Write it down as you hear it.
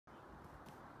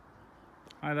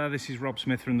Hi there, this is Rob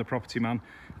Smith from The Property Man.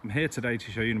 I'm here today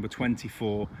to show you number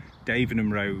 24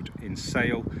 Davenham Road in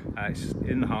Sale. It's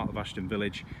in the heart of Ashton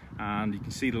Village, and you can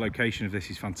see the location of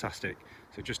this is fantastic.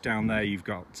 So just down there you've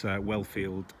got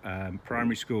Wellfield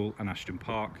Primary School and Ashton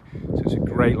Park. So it's a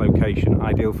great location,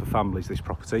 ideal for families, this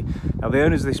property. Now the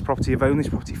owners of this property have owned this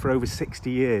property for over 60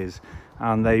 years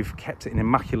and they've kept it in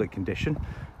immaculate condition.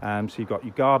 So you've got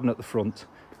your garden at the front,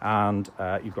 and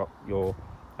you've got your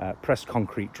pressed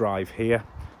concrete drive here,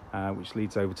 which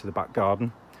leads over to the back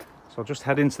garden. So I'll just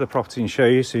head into the property and show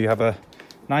you. So you have a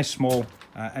nice small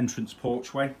entrance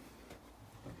porchway,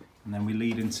 and then we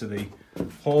lead into the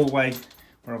hallway,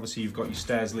 where obviously you've got your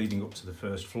stairs leading up to the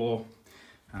first floor,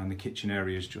 and the kitchen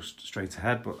area is just straight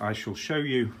ahead, but I shall show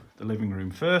you the living room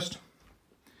first.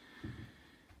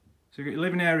 So you've got your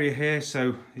living area here,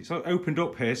 so it's opened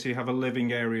up here, so you have a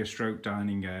living area stroke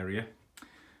dining area,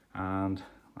 and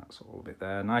that's all of it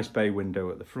there. Nice bay window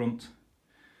at the front. So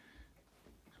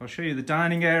I'll show you the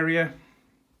dining area,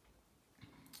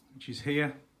 which is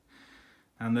here,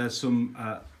 and there's some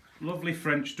lovely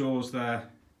French doors there.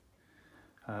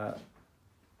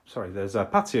 There's a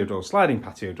patio door, sliding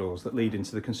patio doors that lead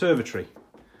into the conservatory.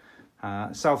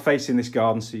 South facing this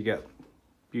garden, so you get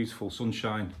beautiful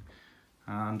sunshine,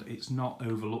 and it's not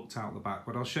overlooked out the back,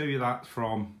 but I'll show you that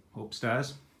from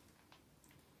upstairs.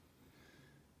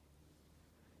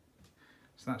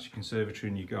 So that's your conservatory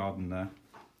and your garden there.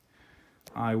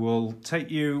 I will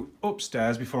take you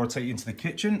upstairs before I take you into the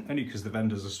kitchen, only because the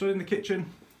vendors are stood in the kitchen,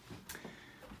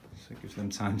 so it gives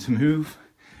them time to move.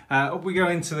 Up we go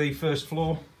into the first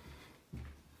floor.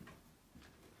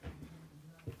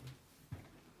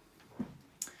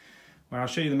 Where I'll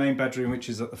show you the main bedroom, which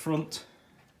is at the front.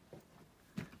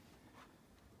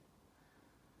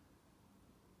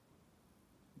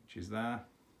 Which is there.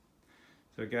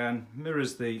 So again,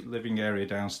 mirrors the living area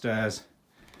downstairs.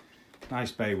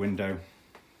 Nice bay window.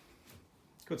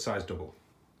 Good size double.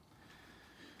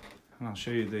 And I'll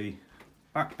show you the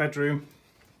back bedroom.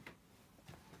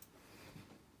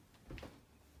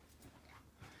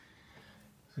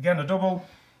 So again, a double,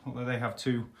 although they have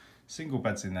two single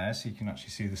beds in there, so you can actually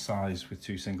see the size with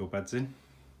two single beds in.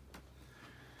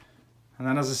 And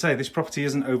then, as I say, this property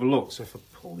isn't overlooked, so if I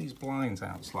pull these blinds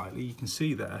out slightly, you can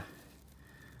see there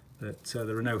that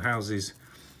there are no houses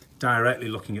directly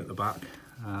looking at the back,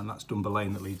 and that's Dunbar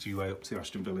Lane that leads you way up to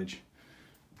Ashton Village.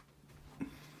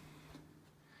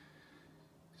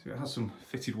 So it has some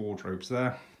fitted wardrobes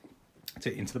there. I'll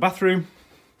take you into the bathroom.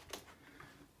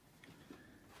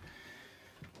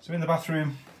 So in the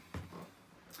bathroom,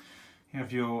 you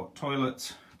have your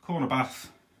toilet, corner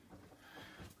bath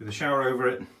with a shower over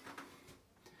it,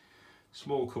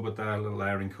 small cupboard there, a little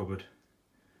airing cupboard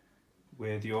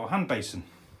with your hand basin.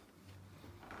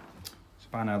 So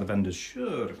by now the vendors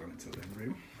should have gone into the living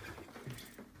room,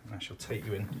 and I shall take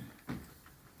you in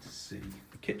to see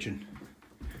the kitchen.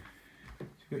 So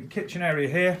you've got your kitchen area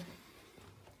here.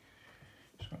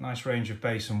 It's got a nice range of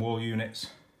base and wall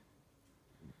units.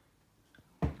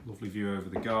 Lovely view over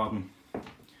the garden. So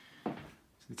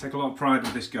they take a lot of pride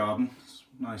with this garden. It's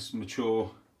a nice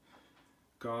mature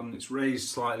garden. It's raised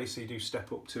slightly, so you do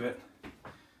step up to it.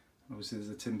 Obviously there's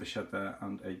a timber shed there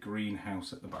and a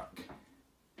greenhouse at the back.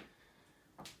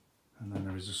 And then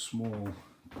there is a small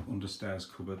understairs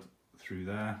cupboard through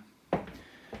there.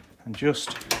 And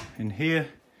just in here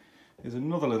is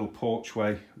another little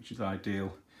porchway, which is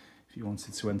ideal if you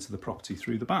wanted to enter the property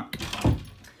through the back.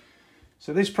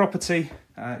 So this property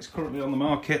is currently on the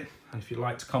market, and if you'd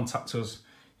like to contact us,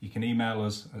 you can email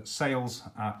us at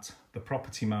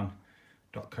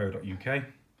sales@thepropertyman.co.uk.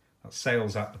 That's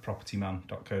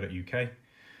sales@thepropertyman.co.uk.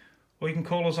 Or you can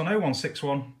call us on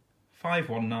 0161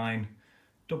 519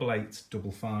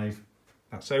 8855.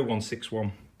 That's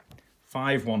 0161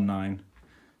 519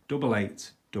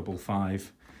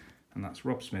 8855. And that's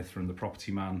Rob Smith from The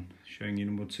Property Man, showing you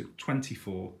number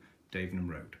 24 Davenham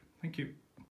Road. Thank you.